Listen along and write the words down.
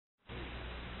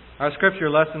Our scripture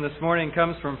lesson this morning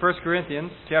comes from 1 Corinthians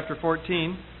chapter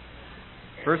 14,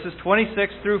 verses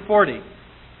 26 through 40.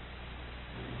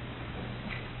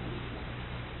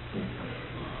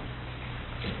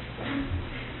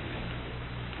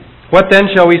 What then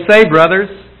shall we say, brothers?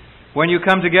 When you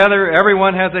come together,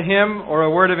 everyone has a hymn or a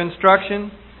word of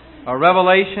instruction, a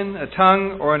revelation, a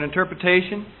tongue, or an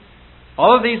interpretation.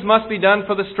 All of these must be done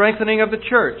for the strengthening of the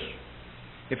church.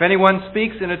 If anyone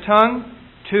speaks in a tongue,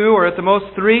 2 or at the most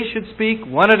 3 should speak,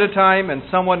 one at a time, and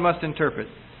someone must interpret.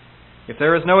 If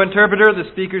there is no interpreter, the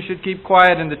speaker should keep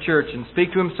quiet in the church and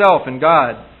speak to himself and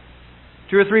God.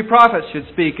 2 or 3 prophets should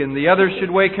speak, and the others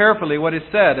should weigh carefully what is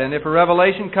said. And if a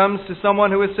revelation comes to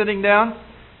someone who is sitting down,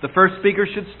 the first speaker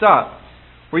should stop.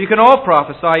 For you can all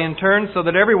prophesy in turn, so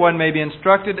that everyone may be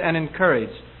instructed and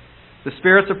encouraged. The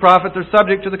spirits of prophets are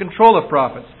subject to the control of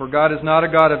prophets, for God is not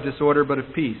a God of disorder, but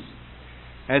of peace.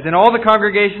 As in all the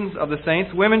congregations of the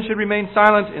saints, women should remain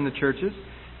silent in the churches.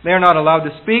 They are not allowed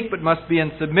to speak, but must be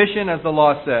in submission, as the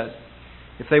law says.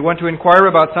 If they want to inquire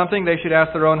about something, they should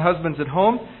ask their own husbands at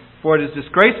home, for it is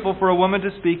disgraceful for a woman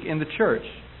to speak in the church.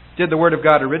 Did the word of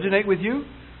God originate with you?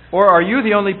 Or are you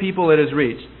the only people it has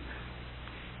reached?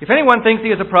 If anyone thinks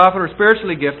he is a prophet or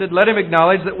spiritually gifted, let him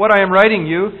acknowledge that what I am writing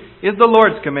you is the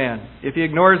Lord's command. If he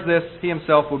ignores this, he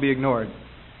himself will be ignored.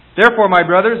 Therefore, my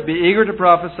brothers, be eager to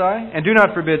prophesy, and do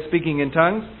not forbid speaking in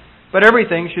tongues, but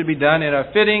everything should be done in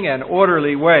a fitting and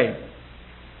orderly way.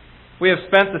 We have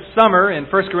spent the summer in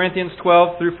 1 Corinthians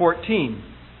 12 through 14.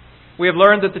 We have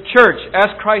learned that the church, as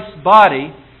Christ's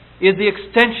body, is the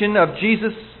extension of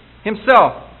Jesus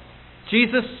himself.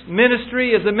 Jesus'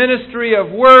 ministry is a ministry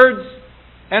of words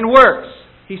and works.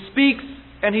 He speaks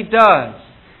and he does.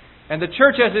 And the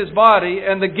church as his body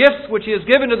and the gifts which he has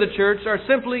given to the church are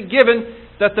simply given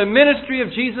that the ministry of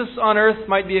Jesus on earth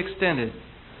might be extended.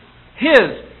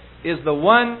 His is the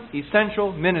one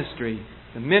essential ministry,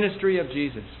 the ministry of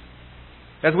Jesus.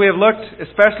 As we have looked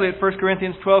especially at 1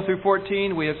 Corinthians 12 through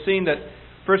 14, we have seen that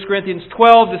 1 Corinthians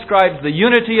 12 describes the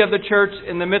unity of the church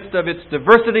in the midst of its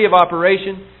diversity of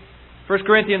operation. 1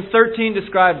 Corinthians 13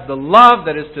 describes the love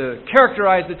that is to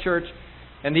characterize the church,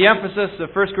 and the emphasis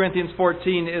of 1 Corinthians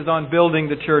 14 is on building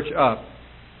the church up.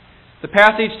 The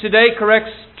passage today corrects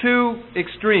 2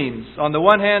 extremes. On the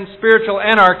one hand, spiritual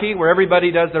anarchy, where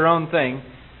everybody does their own thing,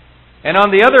 and on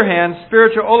the other hand,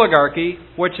 spiritual oligarchy,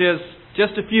 which is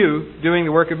just a few doing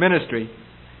the work of ministry.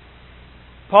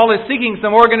 Paul is seeking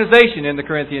some organization in the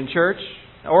Corinthian church.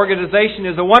 Organization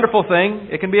is a wonderful thing.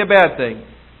 It can be a bad thing.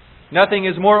 Nothing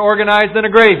is more organized than a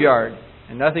graveyard,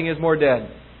 and nothing is more dead.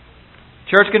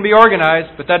 Church can be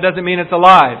organized, but that doesn't mean it's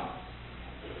alive.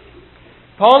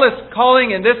 Paul is calling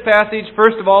in this passage,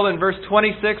 first of all in verse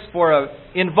 26, for an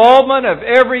involvement of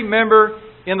every member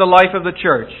in the life of the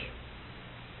church.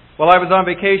 While I was on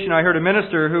vacation, I heard a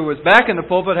minister who was back in the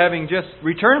pulpit, having just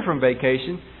returned from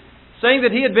vacation, saying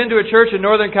that he had been to a church in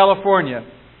Northern California.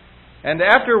 And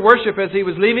after worship, as he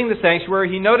was leaving the sanctuary,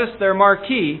 he noticed their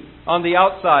marquee on the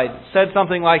outside said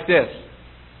something like this: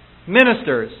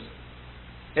 ministers,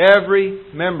 every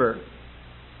member,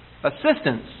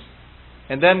 assistants,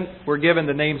 and then we're given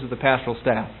the names of the pastoral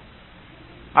staff.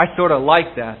 I sort of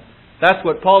like that. That's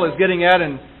what Paul is getting at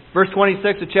in verse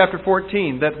 26 of chapter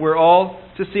 14, that we're all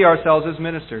to see ourselves as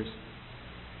ministers.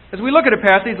 As we look at a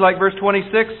passage like verse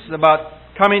 26 about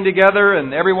coming together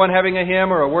and everyone having a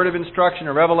hymn or a word of instruction,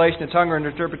 a revelation, a tongue, or an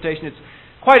interpretation, it's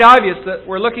quite obvious that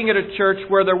we're looking at a church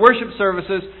where their worship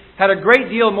services had a great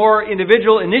deal more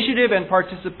individual initiative and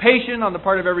participation on the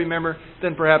part of every member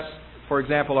than perhaps, for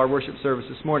example, our worship service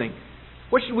this morning.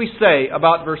 What should we say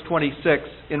about verse 26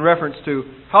 in reference to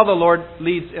how the Lord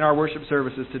leads in our worship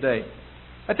services today?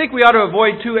 I think we ought to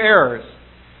avoid 2 errors.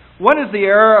 One is the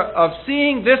error of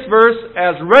seeing this verse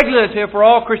as regulative for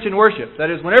all Christian worship. That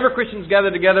is, whenever Christians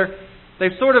gather together,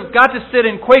 they've sort of got to sit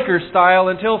in Quaker style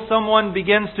until someone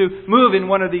begins to move in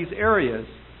one of these areas.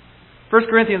 1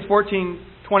 Corinthians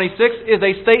 14:26 is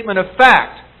a statement of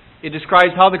fact. It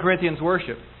describes how the Corinthians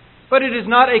worship. But it is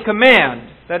not a command.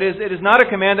 That is, it is not a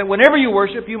command that whenever you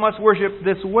worship, you must worship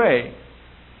this way.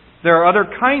 There are other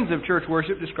kinds of church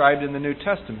worship described in the New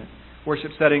Testament.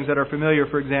 Worship settings that are familiar,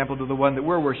 for example, to the one that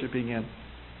we're worshiping in.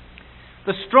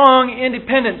 The strong,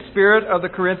 independent spirit of the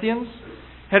Corinthians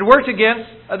had worked against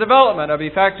a development of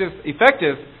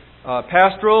effective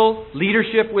pastoral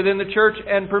leadership within the church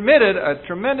and permitted a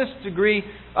tremendous degree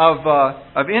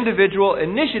of individual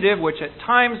initiative, which at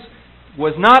times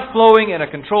was not flowing in a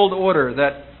controlled order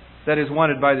that is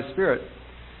wanted by the Spirit.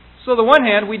 So on the one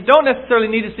hand, we don't necessarily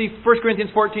need to see 1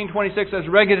 Corinthians 14:26 as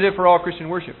regulative for all Christian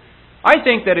worship. I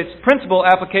think that its principal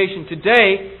application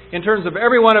today, in terms of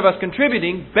every one of us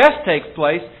contributing, best takes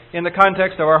place in the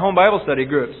context of our home Bible study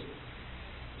groups.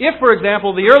 If, for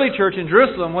example, the early church in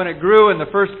Jerusalem, when it grew in the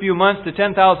first few months to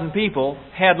 10,000 people,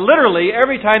 had literally,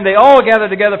 every time they all gathered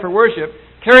together for worship,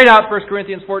 carried out 1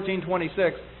 Corinthians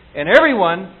 14:26, and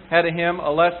everyone had a hymn,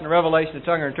 a lesson, a revelation, a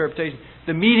tongue, or interpretation,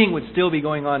 the meeting would still be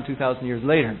going on 2,000 years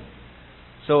later.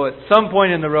 So at some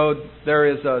point in the road, there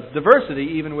is a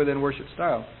diversity even within worship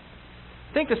style.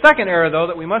 I think the second error, though,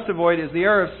 that we must avoid is the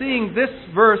error of seeing this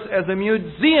verse as a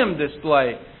museum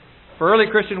display for early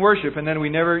Christian worship, and then we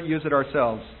never use it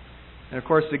ourselves. And of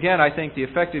course, again, I think the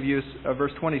effective use of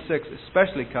verse 26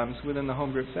 especially comes within the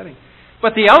home group setting.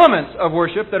 But the elements of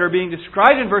worship that are being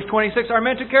described in verse 26 are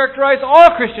meant to characterize all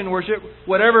Christian worship,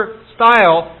 whatever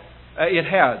style it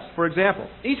has. For example,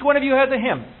 each one of you has a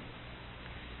hymn.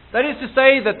 That is to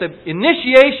say that the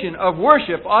initiation of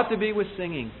worship ought to be with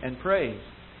singing and praise.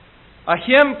 A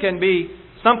hymn can be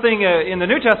something in the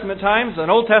New Testament times, an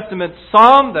Old Testament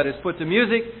psalm that is put to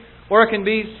music, or it can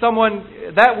be someone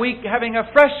that week having a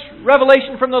fresh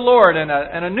revelation from the Lord and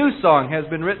a new song has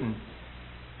been written.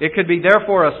 It could be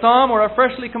therefore a psalm or a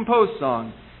freshly composed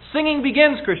song. Singing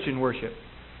begins Christian worship.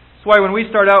 That's why when we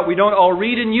start out, we don't all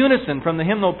read in unison from the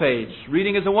hymnal page.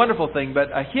 Reading is a wonderful thing, but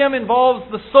a hymn involves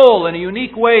the soul in a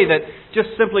unique way that just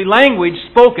simply language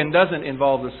spoken doesn't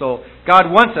involve the soul. God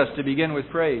wants us to begin with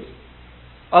praise.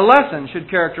 A lesson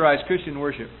should characterize Christian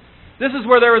worship. This is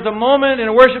where there is a moment in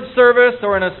a worship service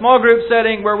or in a small group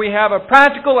setting where we have a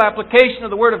practical application of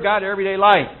the Word of God to everyday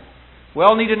life. We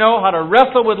all need to know how to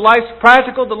wrestle with life's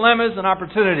practical dilemmas and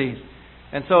opportunities.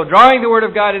 And so drawing the Word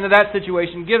of God into that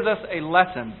situation gives us a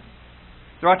lesson.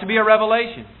 There ought to be a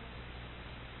revelation.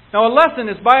 Now, a lesson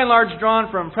is by and large drawn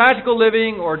from practical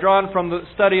living or drawn from the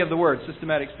study of the Word,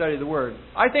 systematic study of the Word.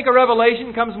 I think a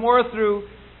revelation comes more through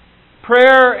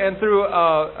prayer and through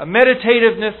a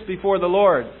meditativeness before the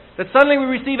Lord. That suddenly we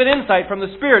receive an insight from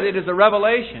the Spirit. It is a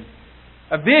revelation,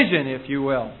 a vision, if you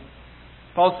will.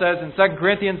 Paul says in 2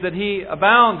 Corinthians that he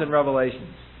abounds in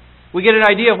revelations. We get an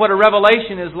idea of what a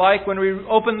revelation is like when we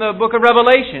open the book of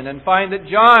Revelation and find that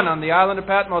John on the island of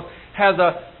Patmos has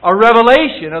a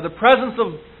revelation of the presence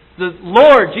of the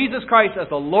Lord, Jesus Christ, as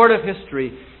the Lord of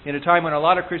history in a time when a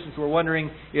lot of Christians were wondering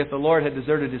if the Lord had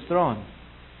deserted His throne.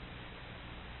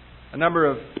 A number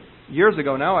of years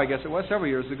ago now, I guess it was several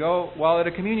years ago, while at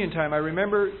a communion time, I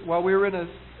remember while we were in a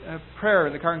prayer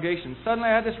in the congregation, suddenly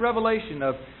I had this revelation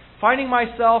of finding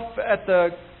myself at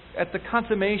the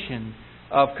consummation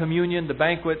of communion, the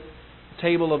banquet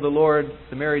table of the Lord,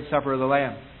 the marriage supper of the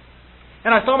Lamb.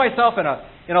 And I saw myself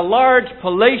in a large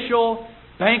palatial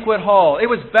banquet hall. It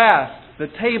was vast. The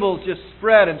tables just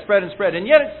spread and spread and spread. And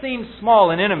yet it seemed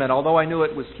small and intimate, although I knew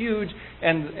it was huge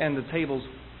and the tables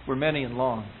were many and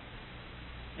long.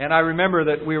 And I remember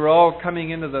that we were all coming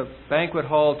into the banquet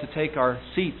hall to take our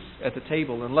seats at the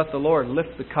table and let the Lord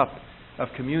lift the cup of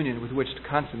communion with which to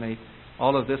consummate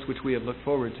all of this which we have looked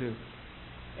forward to.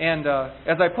 And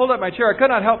as I pulled up my chair, I could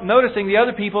not help noticing the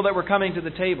other people that were coming to the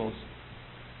tables.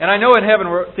 And I know in heaven,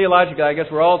 theologically, I guess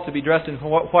we're all to be dressed in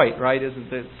white, right? Isn't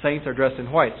the saints are dressed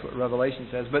in white? That's what Revelation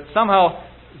says. But somehow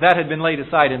that had been laid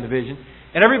aside in the vision.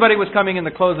 And everybody was coming in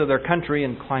the clothes of their country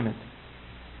and climate.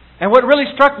 And what really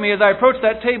struck me as I approached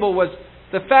that table was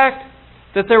the fact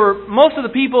that most of the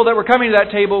people that were coming to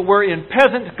that table were in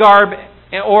peasant garb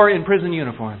or in prison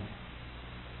uniform.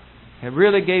 It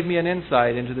really gave me an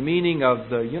insight into the meaning of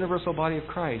the universal body of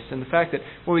Christ and the fact that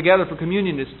when we gather for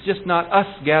communion, it's just not us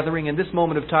gathering in this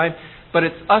moment of time, but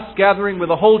it's us gathering with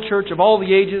the whole church of all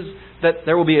the ages, that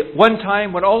there will be one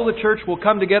time when all the church will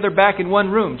come together back in one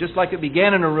room, just like it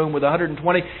began in a room with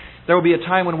 120. There will be a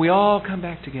time when we all come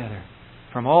back together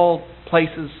from all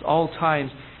places, all times,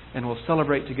 and we'll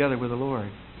celebrate together with the Lord.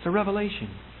 It's a revelation,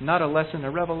 not a lesson,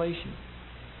 a revelation.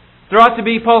 There ought to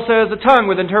be, Paul says, a tongue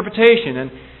with interpretation.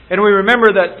 And we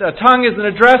remember that a tongue is an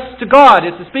address to God.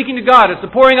 It's a speaking to God. It's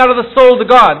a pouring out of the soul to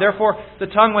God. Therefore,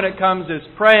 the tongue when it comes is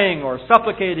praying or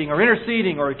supplicating or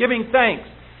interceding or giving thanks.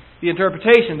 The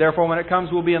interpretation, therefore, when it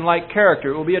comes will be in like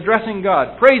character. It will be addressing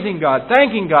God, praising God,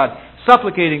 thanking God,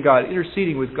 supplicating God,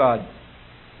 interceding with God.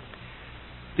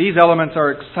 These elements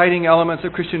are exciting elements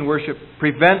of Christian worship.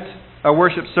 Prevent a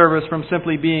worship service from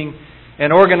simply being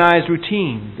an organized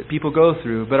routine that people go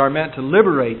through, but are meant to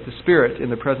liberate the spirit in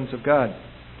the presence of God.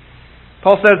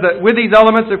 Paul says that with these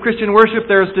elements of Christian worship,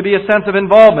 there is to be a sense of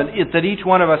involvement that each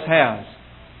one of us has.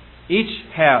 Each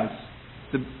has.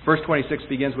 Verse 26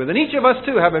 begins with, and each of us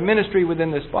too have a ministry within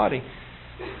this body.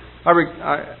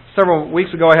 Several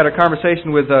weeks ago I had a conversation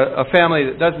with a family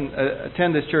that doesn't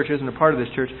attend this church, isn't a part of this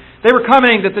church. They were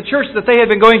commenting that the church that they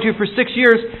had been going to for 6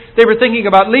 years, they were thinking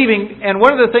about leaving, and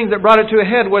one of the things that brought it to a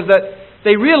head was that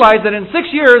they realized that in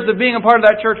 6 years of being a part of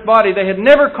that church body, they had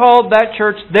never called that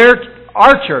church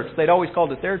our church. They'd always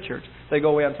called it their church. They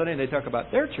go away on Sunday and they talk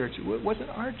about their church. It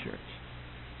wasn't our church.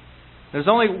 There's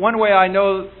only one way I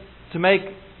know to make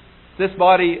this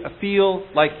body feel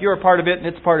like you're a part of it and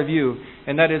it's part of you,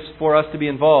 and that is for us to be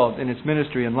involved in its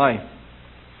ministry and life.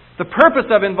 The purpose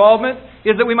of involvement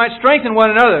is that we might strengthen one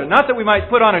another, not that we might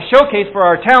put on a showcase for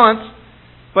our talents,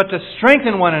 but to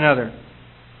strengthen one another.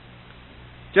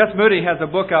 Jess Moody has a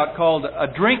book out called A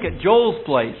Drink at Joel's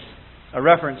Place, a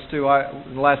reference to,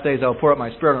 in the last days I'll pour out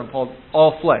my spirit on called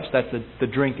All Flesh. That's the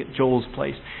drink at Joel's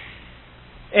Place.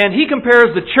 And he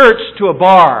compares the church to a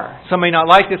bar. Some may not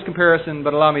like this comparison,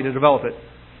 but allow me to develop it.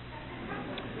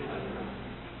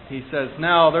 He says,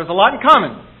 now, there's a lot in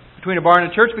common between a bar and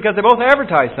a church because they both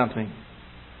advertise something.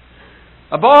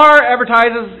 A bar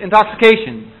advertises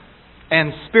intoxication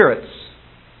and spirits.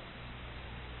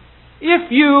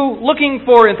 If you, looking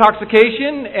for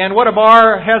intoxication and what a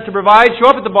bar has to provide, show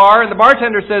up at the bar and the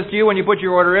bartender says to you when you put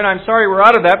your order in, I'm sorry we're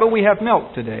out of that, but we have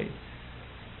milk today.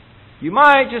 You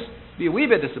might just be a wee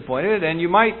bit disappointed and you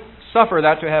might suffer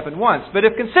that to happen once. But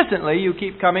if consistently you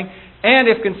keep coming, and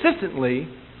if consistently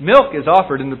milk is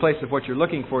offered in the place of what you're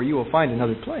looking for, you will find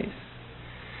another place.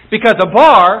 Because a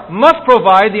bar must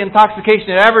provide the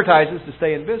intoxication it advertises to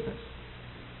stay in business.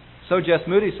 So Jess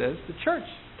Moody says, the church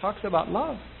talks about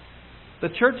love. The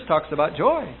church talks about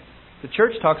joy. The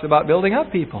church talks about building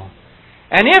up people.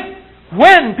 And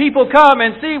when people come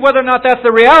and see whether or not that's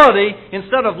the reality,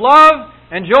 instead of love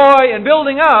and joy and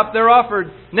building up, they're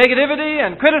offered negativity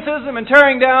and criticism and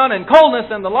tearing down and coldness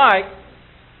and the like,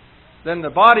 then the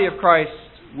body of Christ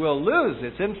will lose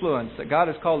its influence that God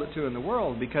has called it to in the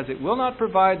world, because it will not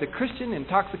provide the Christian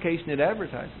intoxication it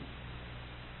advertises.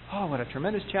 Oh, what a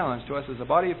tremendous challenge to us as a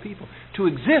body of people to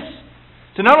exist,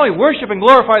 to not only worship and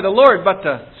glorify the Lord, but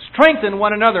to strengthen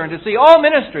one another and to see all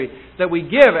ministry that we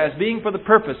give as being for the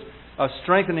purpose of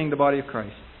strengthening the body of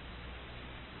Christ.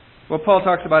 Well, Paul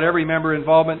talks about every member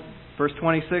involvement, verse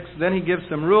 26. Then he gives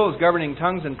some rules governing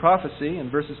tongues and prophecy in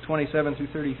verses 27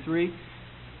 through 33.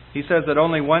 He says that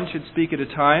only one should speak at a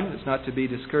time. It's not to be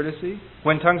discourtesy.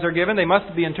 When tongues are given, they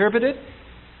must be interpreted.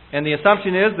 And the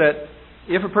assumption is that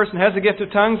if a person has a gift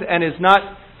of tongues and is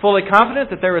not fully confident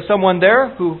that there is someone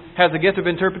there who has a gift of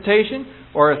interpretation,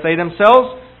 or if they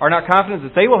themselves are not confident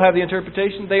that they will have the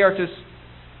interpretation, they are to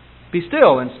be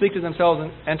still and speak to themselves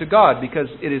and to God, because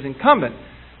it is incumbent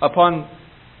upon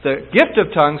the gift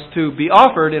of tongues to be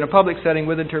offered in a public setting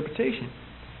with interpretation.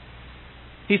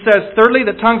 He says, thirdly,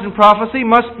 that tongues and prophecy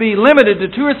must be limited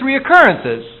to 2 or 3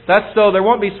 occurrences. That's so there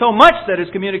won't be so much that is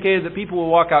communicated that people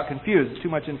will walk out confused. It's too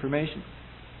much information.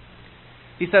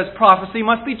 He says prophecy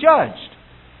must be judged.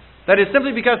 That is,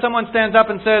 simply because someone stands up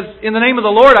and says, in the name of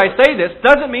the Lord I say this,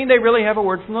 doesn't mean they really have a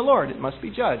word from the Lord. It must be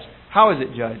judged. How is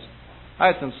it judged? I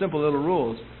have some simple little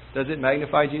rules. Does it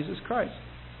magnify Jesus Christ?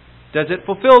 Does it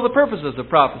fulfill the purposes of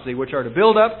prophecy, which are to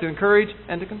build up, to encourage,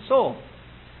 and to console?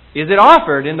 Is it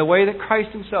offered in the way that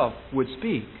Christ Himself would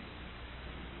speak?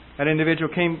 An individual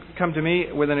come to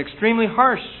me with an extremely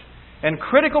harsh and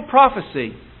critical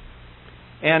prophecy,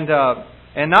 and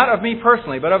not of me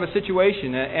personally, but of a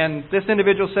situation. And this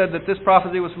individual said that this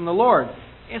prophecy was from the Lord.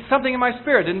 It's something in my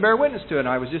spirit didn't bear witness to it. And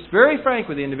I was just very frank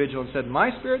with the individual and said,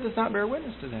 my spirit does not bear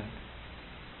witness to that.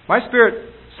 My spirit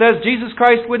says Jesus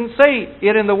Christ wouldn't say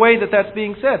it in the way that that's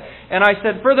being said. And I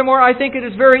said, furthermore, I think it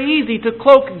is very easy to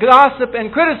cloak gossip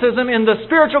and criticism in the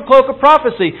spiritual cloak of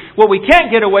prophecy. What we can't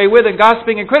get away with in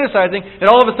gossiping and criticizing, it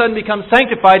all of a sudden becomes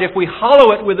sanctified if we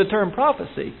hollow it with the term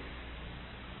prophecy.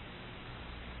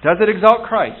 Does it exalt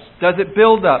Christ? Does it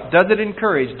build up? Does it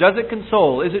encourage? Does it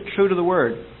console? Is it true to the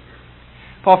Word?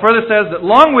 Paul further says that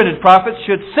long-winded prophets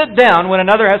should sit down when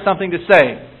another has something to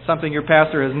say, something your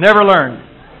pastor has never learned.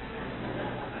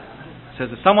 Says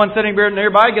if someone sitting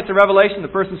nearby gets a revelation, the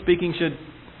person speaking should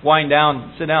wind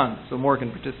down, sit down, so more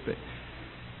can participate.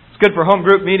 It's good for home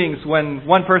group meetings when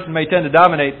one person may tend to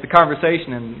dominate the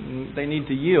conversation and they need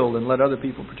to yield and let other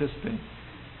people participate.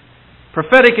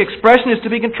 Prophetic expression is to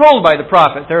be controlled by the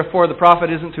prophet. Therefore, the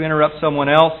prophet isn't to interrupt someone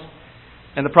else,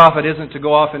 and the prophet isn't to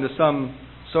go off into some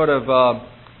sort of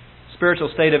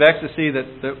spiritual state of ecstasy that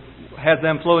has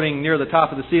them floating near the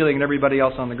top of the ceiling and everybody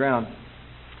else on the ground.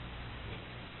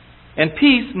 And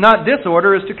peace, not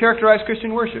disorder, is to characterize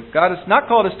Christian worship. God has not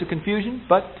called us to confusion,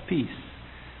 but to peace.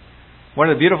 One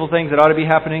of the beautiful things that ought to be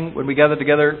happening when we gather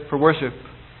together for worship,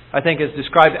 I think, is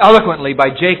described eloquently by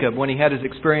Jacob when he had his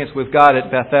experience with God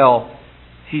at Bethel.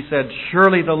 he said,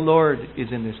 "Surely the Lord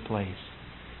is in this place."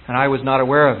 And I was not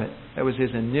aware of it. That was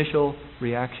his initial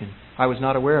reaction. I was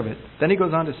not aware of it. Then he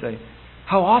goes on to say,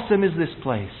 "How awesome is this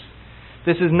place?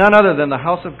 This is none other than the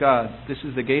house of God. This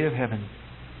is the gate of heaven."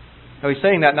 Now he's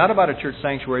saying that not about a church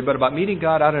sanctuary, but about meeting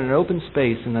God out in an open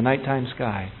space in the nighttime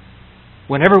sky.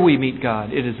 Whenever we meet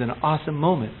God, it is an awesome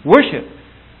moment. Worship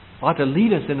ought to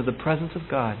lead us into the presence of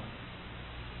God.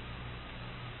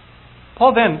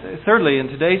 Paul then, thirdly, in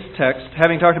today's text,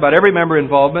 having talked about every member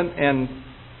involvement and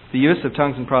the use of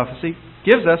tongues and prophecy,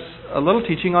 gives us a little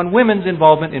teaching on women's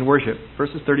involvement in worship,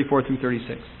 verses 34 through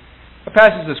 36. A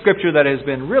passage of Scripture that has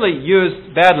been really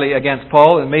used badly against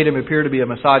Paul and made him appear to be a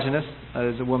misogynist, that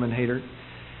is, a woman hater.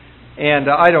 And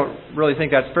I don't really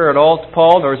think that's fair at all to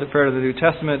Paul, nor is it fair to the New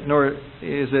Testament, nor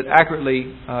is it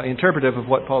accurately interpretive of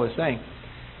what Paul is saying.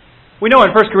 We know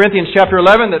in 1 Corinthians chapter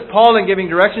 11 that Paul, in giving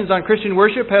directions on Christian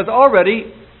worship, has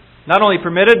already not only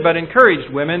permitted but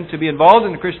encouraged women to be involved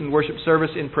in the Christian worship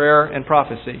service in prayer and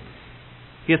prophecy.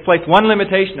 He has placed one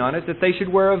limitation on it, that they should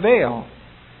wear a veil.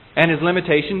 And his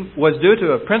limitation was due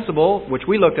to a principle which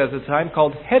we looked at the time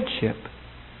called headship,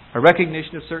 a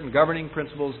recognition of certain governing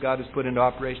principles God has put into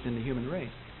operation in the human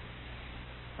race.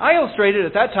 I illustrated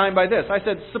at that time by this. I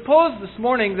said, suppose this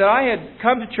morning that I had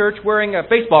come to church wearing a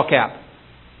baseball cap.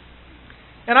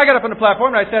 And I got up on the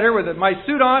platform and I sat here with my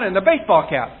suit on and the baseball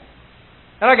cap.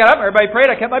 And I got up, everybody prayed,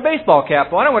 I kept my baseball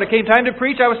cap on. And when it came time to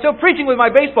preach, I was still preaching with my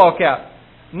baseball cap.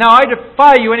 Now, I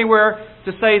defy you anywhere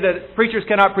to say that preachers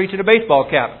cannot preach in a baseball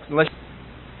cap, unless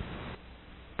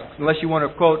you want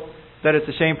to quote that it's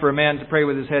a shame for a man to pray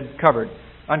with his head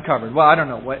uncovered. Well, I don't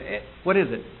know. What is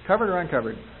it? Covered or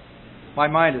uncovered? My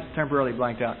mind is temporarily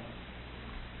blanked out.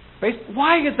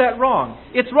 Why is that wrong?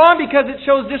 It's wrong because it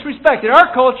shows disrespect. In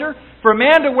our culture, for a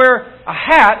man to wear a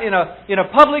hat in a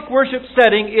public worship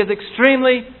setting is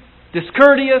extremely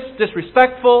discourteous,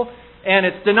 disrespectful, and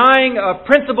it's denying a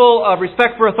principle of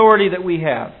respect for authority that we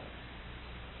have.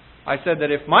 I said that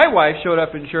if my wife showed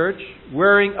up in church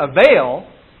wearing a veil,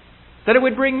 that it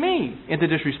would bring me into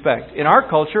disrespect. In our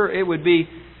culture, it would be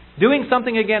doing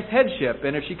something against headship.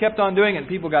 And if she kept on doing it and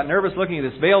people got nervous looking at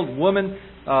this veiled woman,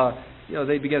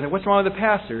 they began saying, "What's wrong with the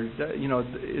pastor?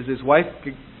 Is his wife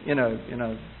in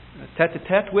a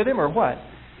tete-a-tete with him or what?"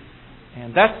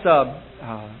 And that's,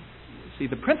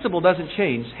 the principle doesn't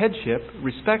change, headship,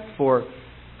 respect for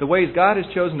the ways God has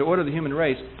chosen to order the human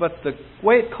race, but the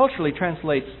way it culturally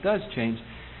translates does change.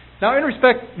 Now, in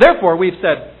respect, therefore, we've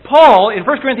said, Paul, in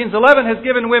 1 Corinthians 11, has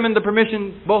given women the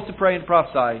permission both to pray and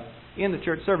prophesy in the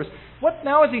church service. What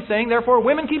now is he saying, therefore,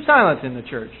 women keep silence in the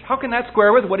church? How can that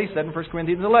square with what he said in 1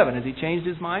 Corinthians 11? Has he changed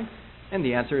his mind? And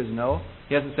the answer is no.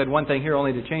 He hasn't said one thing here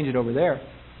only to change it over there.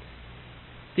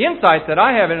 The insight that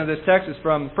I have into this text is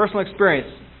from personal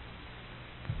experience.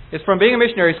 It's from being a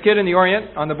missionary's kid in the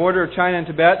Orient, on the border of China and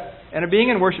Tibet, and of being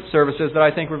in worship services that I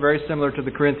think were very similar to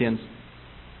the Corinthians.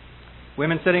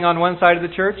 Women sitting on one side of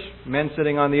the church, men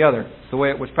sitting on the other. It's the way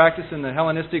it was practiced in the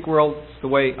Hellenistic world. It's the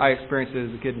way I experienced it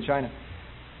as a kid in China.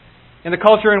 In the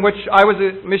culture in which I was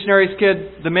a missionary's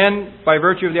kid, the men, by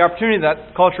virtue of the opportunity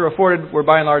that culture afforded, were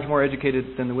by and large more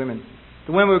educated than the women.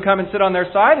 The women would come and sit on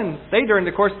their side, and they, during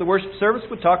the course of the worship service,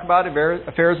 would talk about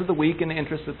affairs of the week and the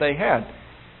interests that they had.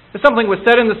 If something was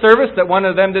said in the service that one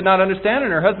of them did not understand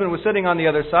and her husband was sitting on the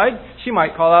other side, she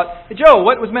might call out, "Hey, Joe,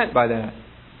 what was meant by that?"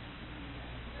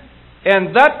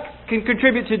 And that can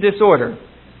contribute to disorder.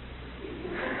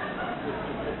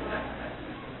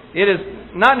 It is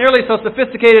not nearly so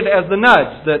sophisticated as the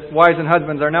nudge that wives and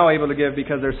husbands are now able to give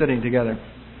because they're sitting together.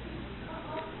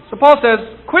 So Paul says,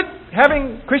 quit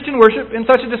having Christian worship in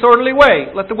such a disorderly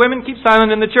way. Let the women keep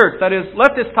silent in the church. That is,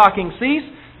 let this talking cease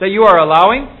that you are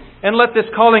allowing, and let this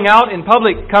calling out in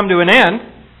public come to an end.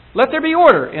 Let there be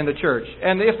order in the church.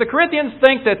 And if the Corinthians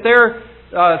think that they're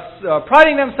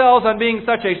priding themselves on being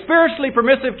such a spiritually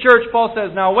permissive church, Paul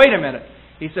says, now wait a minute.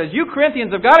 He says, you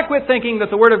Corinthians have got to quit thinking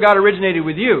that the Word of God originated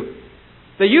with you.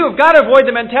 That you have got to avoid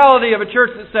the mentality of a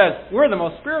church that says, we're the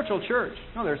most spiritual church.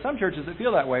 No, there are some churches that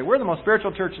feel that way. We're the most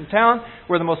spiritual church in town.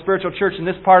 We're the most spiritual church in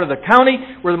this part of the county.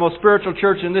 We're the most spiritual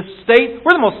church in this state.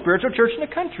 We're the most spiritual church in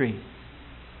the country.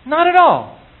 Not at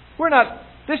all. We're not.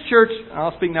 This church,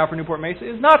 I'll speak now for Newport Mesa,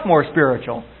 is not more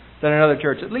spiritual than another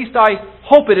church. At least I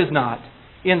hope it is not,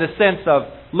 in the sense of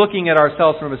looking at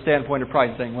ourselves from a standpoint of pride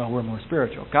and saying, well, we're more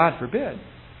spiritual. God forbid.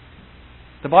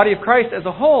 The body of Christ as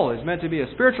a whole is meant to be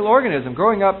a spiritual organism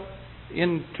growing up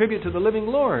in tribute to the living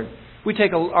Lord. We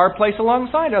take our place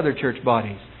alongside other church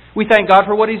bodies. We thank God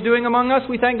for what He's doing among us.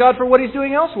 We thank God for what He's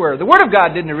doing elsewhere. The Word of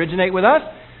God didn't originate with us.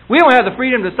 We don't have the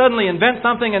freedom to suddenly invent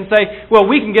something and say, well,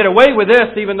 we can get away with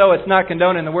this even though it's not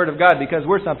condoned in the Word of God because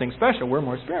we're something special. We're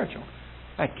more spiritual.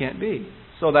 That can't be.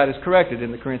 So that is corrected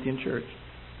in the Corinthian church.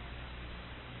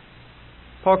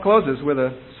 Paul closes with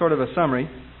a sort of a summary.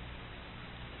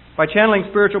 By channeling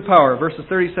spiritual power, verses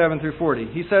 37 through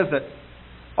 40, he says that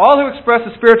all who express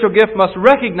a spiritual gift must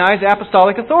recognize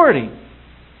apostolic authority.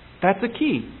 That's the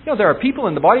key. There are people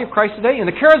in the body of Christ today, in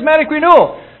the charismatic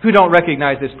renewal, who don't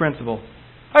recognize this principle.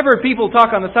 I've heard people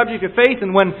talk on the subject of faith,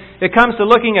 and when it comes to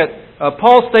looking at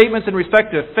Paul's statements in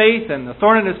respect to faith and the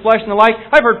thorn in his flesh and the like,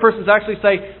 I've heard persons actually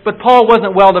say, but Paul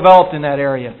wasn't well developed in that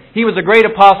area. He was a great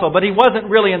apostle, but he wasn't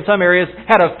really in some areas,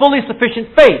 had a fully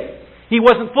sufficient faith. He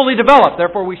wasn't fully developed.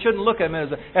 Therefore, we shouldn't look at him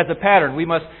as a pattern. We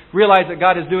must realize that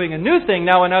God is doing a new thing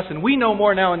now in us, and we know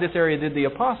more now in this area than the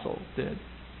apostle did.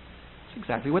 That's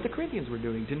exactly what the Corinthians were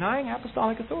doing, denying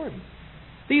apostolic authority.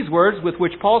 These words with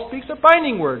which Paul speaks are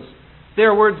binding words. They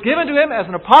are words given to him as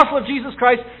an apostle of Jesus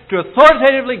Christ to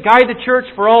authoritatively guide the church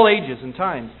for all ages and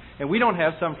times. And we don't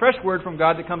have some fresh word from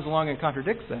God that comes along and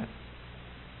contradicts that.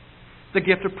 The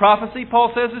gift of prophecy,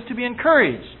 Paul says, is to be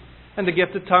encouraged. And the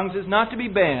gift of tongues is not to be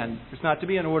banned. There's not to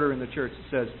be an order in the church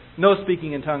that says no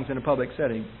speaking in tongues in a public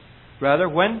setting. Rather,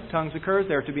 when tongues occur,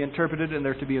 they're to be interpreted and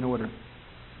they're to be in order.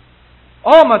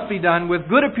 All must be done with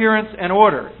good appearance and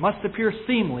order. It must appear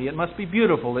seemly. It must be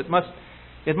beautiful. It must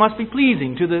be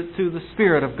pleasing to the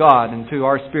Spirit of God and to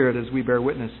our spirit as we bear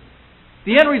witness.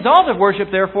 The end result of worship,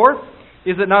 therefore,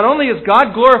 is that not only is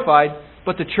God glorified,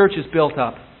 but the church is built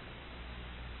up.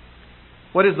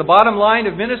 What is the bottom line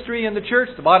of ministry in the church?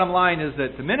 The bottom line is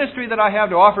that the ministry that I have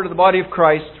to offer to the body of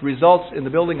Christ results in the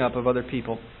building up of other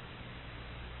people.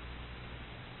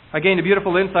 I gained a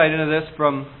beautiful insight into this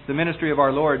from the ministry of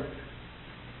our Lord.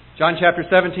 John chapter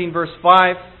 17, verse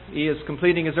 5, He is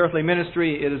completing His earthly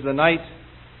ministry. It is the night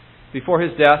before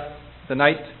His death, the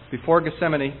night before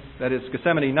Gethsemane. That is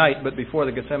Gethsemane night, but before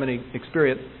the Gethsemane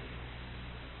experience.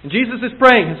 And Jesus is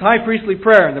praying His high priestly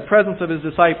prayer in the presence of His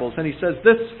disciples. And He says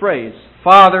this phrase,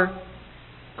 Father,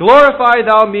 glorify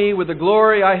Thou me with the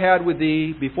glory I had with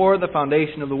Thee before the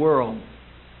foundation of the world.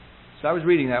 So I was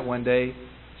reading that one day.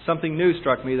 Something new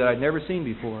struck me that I'd never seen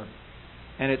before.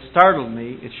 And it startled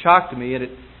me, it shocked me, and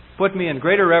it put me in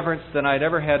greater reverence than I'd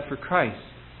ever had for Christ.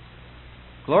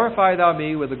 Glorify Thou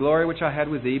me with the glory which I had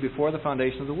with Thee before the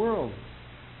foundation of the world.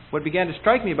 What began to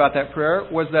strike me about that prayer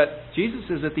was that Jesus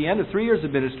is at the end of 3 years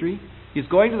of ministry. He's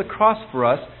going to the cross for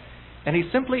us. And He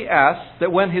simply asks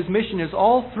that when His mission is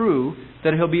all through,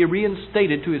 that He'll be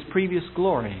reinstated to His previous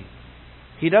glory.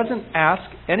 He doesn't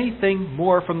ask anything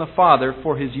more from the Father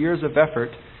for His years of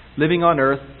effort living on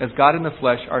earth as God in the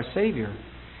flesh, our Savior.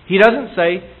 He doesn't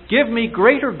say, give me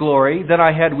greater glory than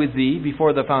I had with Thee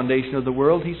before the foundation of the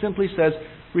world. He simply says,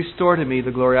 restore to me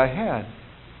the glory I had.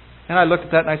 And I looked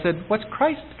at that and I said, what's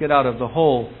Christ get out of the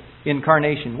whole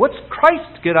incarnation? What's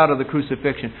Christ get out of the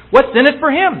crucifixion? What's in it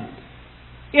for Him?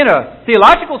 In a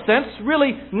theological sense,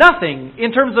 really nothing.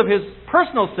 In terms of His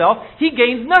personal self, He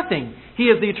gains nothing. He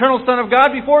is the eternal Son of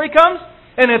God before He comes,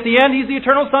 and at the end He's the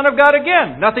eternal Son of God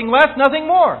again. Nothing less, nothing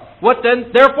more. What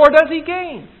then, therefore, does He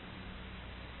gain?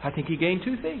 I think He gained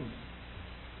two things.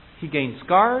 He gained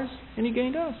scars, and He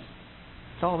gained us.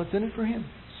 That's all that's in it for Him.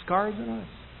 Scars and us.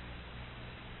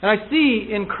 And I see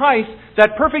in Christ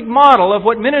that perfect model of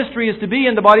what ministry is to be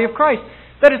in the body of Christ.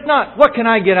 That it's not, what can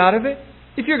I get out of it?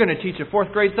 If you're going to teach a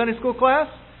 4th grade Sunday school class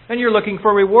and you're looking for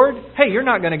a reward, hey, you're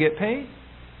not going to get paid.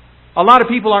 A lot of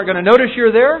people aren't going to notice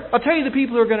you're there. I'll tell you the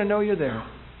people who are going to know you're there.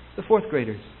 The 4th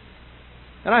graders.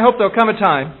 And I hope there'll come a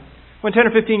time when 10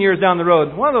 or 15 years down the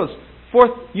road, one of those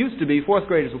 4th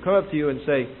graders will come up to you and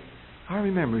say, I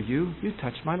remember you. You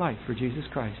touched my life for Jesus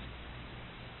Christ.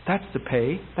 That's the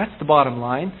pay. That's the bottom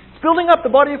line. It's building up the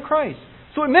body of Christ.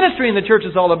 So what ministry in the church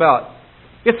is all about.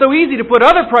 It's so easy to put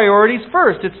other priorities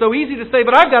first. It's so easy to say,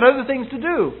 but I've got other things to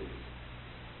do.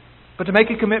 But to make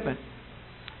a commitment.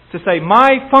 To say,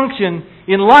 my function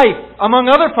in life, among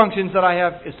other functions that I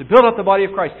have, is to build up the body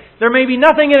of Christ. There may be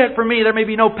nothing in it for me. There may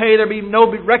be no pay. There may be no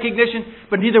recognition.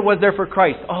 But neither was there for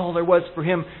Christ. All there was for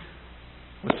Him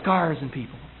was scars and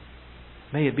people.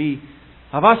 May it be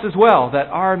of us as well, that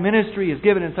our ministry is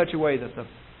given in such a way that the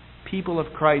people of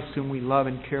Christ whom we love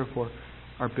and care for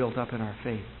are built up in our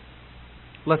faith.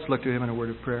 Let's look to Him in a word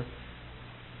of prayer.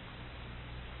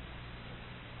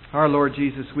 Our Lord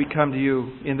Jesus, we come to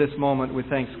You in this moment with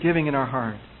thanksgiving in our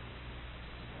heart.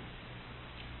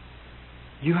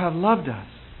 You have loved us.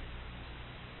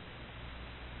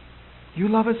 You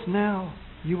love us now.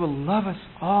 You will love us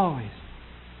always.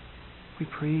 We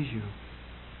praise You.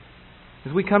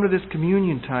 As we come to this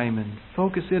communion time and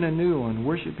focus in anew on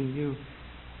worshiping You,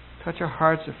 touch our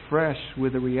hearts afresh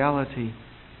with the reality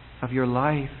of Your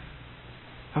life,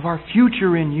 of our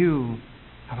future in You,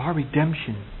 of our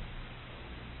redemption.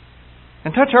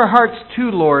 And touch our hearts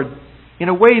too, Lord, in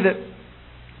a way that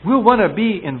we'll want to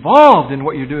be involved in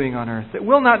what you're doing on earth. That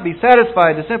we'll not be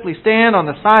satisfied to simply stand on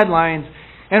the sidelines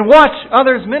and watch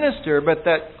others minister, but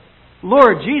that,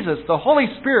 Lord Jesus, the Holy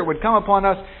Spirit would come upon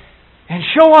us and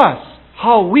show us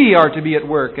how we are to be at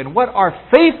work and what our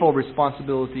faithful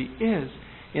responsibility is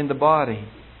in the body.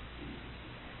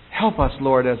 Help us,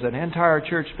 Lord, as an entire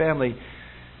church family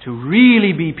to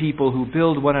really be people who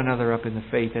build one another up in the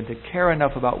faith and to care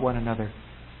enough about one another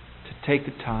to take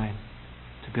the time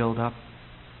to build up.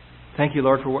 Thank you,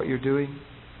 Lord, for what you're doing.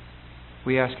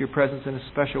 We ask your presence in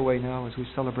a special way now as we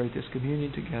celebrate this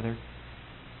communion together.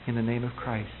 In the name of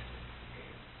Christ.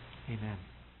 Amen.